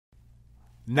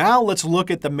Now let's look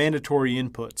at the mandatory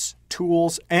inputs,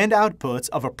 tools, and outputs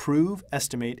of approve,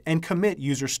 estimate, and commit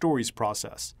user stories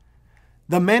process.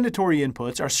 The mandatory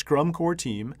inputs are Scrum Core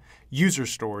Team, user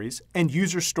stories, and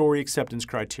user story acceptance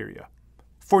criteria.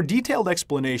 For detailed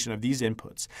explanation of these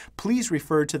inputs, please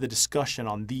refer to the discussion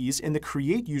on these in the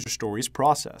Create User Stories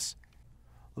process.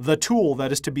 The tool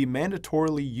that is to be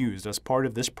mandatorily used as part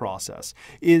of this process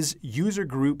is User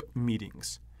Group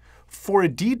Meetings. For a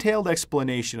detailed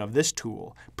explanation of this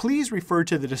tool, please refer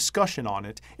to the discussion on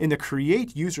it in the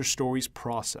Create User Stories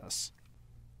process.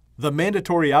 The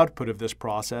mandatory output of this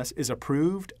process is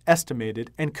approved,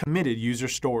 estimated, and committed user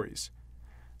stories.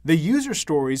 The user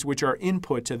stories which are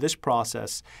input to this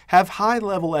process have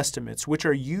high-level estimates which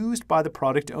are used by the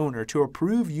product owner to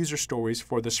approve user stories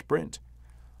for the sprint.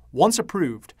 Once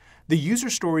approved, the user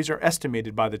stories are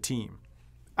estimated by the team.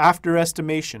 After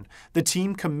estimation, the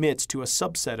team commits to a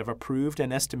subset of approved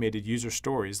and estimated user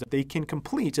stories that they can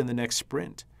complete in the next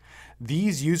sprint.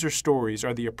 These user stories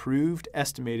are the approved,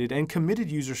 estimated, and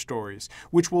committed user stories,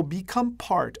 which will become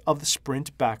part of the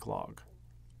sprint backlog.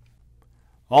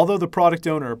 Although the product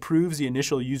owner approves the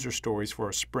initial user stories for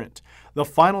a sprint, the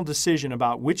final decision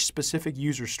about which specific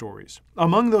user stories,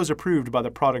 among those approved by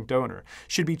the product owner,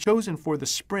 should be chosen for the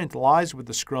sprint lies with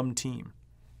the Scrum team.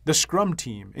 The Scrum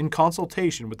team, in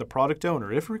consultation with the product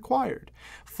owner if required,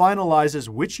 finalizes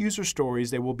which user stories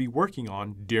they will be working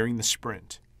on during the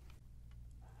sprint.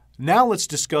 Now let's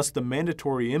discuss the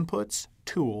mandatory inputs,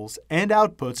 tools, and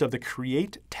outputs of the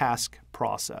Create Task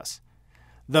process.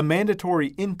 The mandatory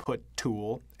input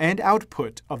tool and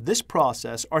output of this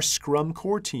process are Scrum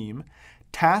Core Team,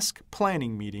 Task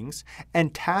Planning Meetings,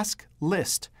 and Task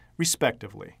List,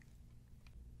 respectively.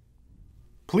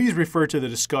 Please refer to the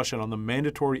discussion on the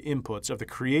mandatory inputs of the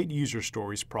Create User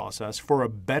Stories process for a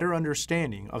better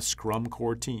understanding of Scrum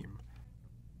Core Team.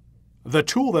 The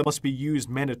tool that must be used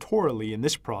mandatorily in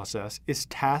this process is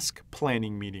Task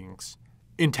Planning Meetings.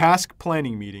 In Task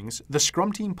Planning Meetings, the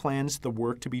Scrum team plans the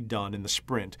work to be done in the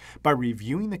sprint by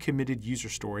reviewing the committed user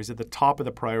stories at the top of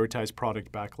the prioritized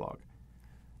product backlog.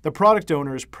 The product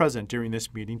owner is present during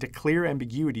this meeting to clear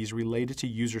ambiguities related to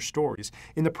user stories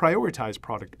in the prioritized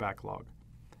product backlog.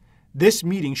 This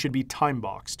meeting should be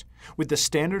time-boxed, with the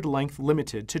standard length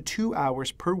limited to 2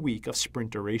 hours per week of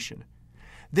sprint duration.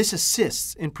 This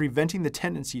assists in preventing the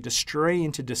tendency to stray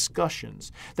into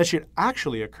discussions that should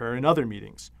actually occur in other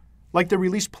meetings, like the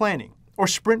release planning or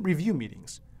sprint review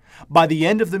meetings. By the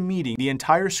end of the meeting, the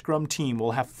entire Scrum team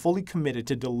will have fully committed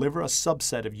to deliver a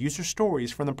subset of user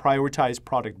stories from the prioritized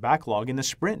product backlog in the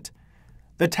sprint.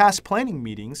 The task planning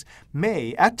meetings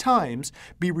may, at times,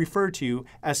 be referred to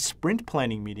as sprint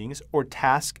planning meetings or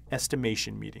task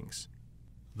estimation meetings.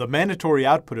 The mandatory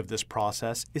output of this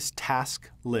process is Task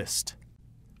List.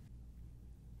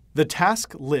 The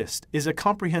task list is a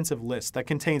comprehensive list that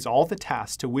contains all the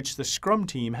tasks to which the Scrum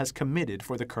team has committed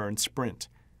for the current sprint.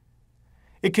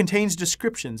 It contains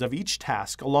descriptions of each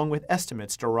task along with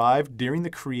estimates derived during the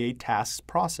Create Tasks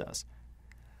process.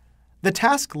 The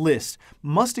task list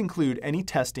must include any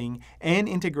testing and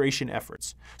integration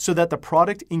efforts so that the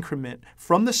product increment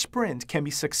from the sprint can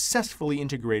be successfully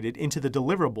integrated into the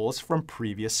deliverables from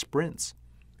previous sprints.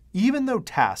 Even though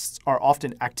tasks are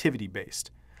often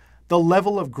activity-based, the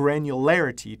level of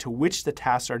granularity to which the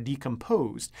tasks are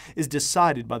decomposed is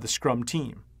decided by the Scrum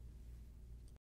team.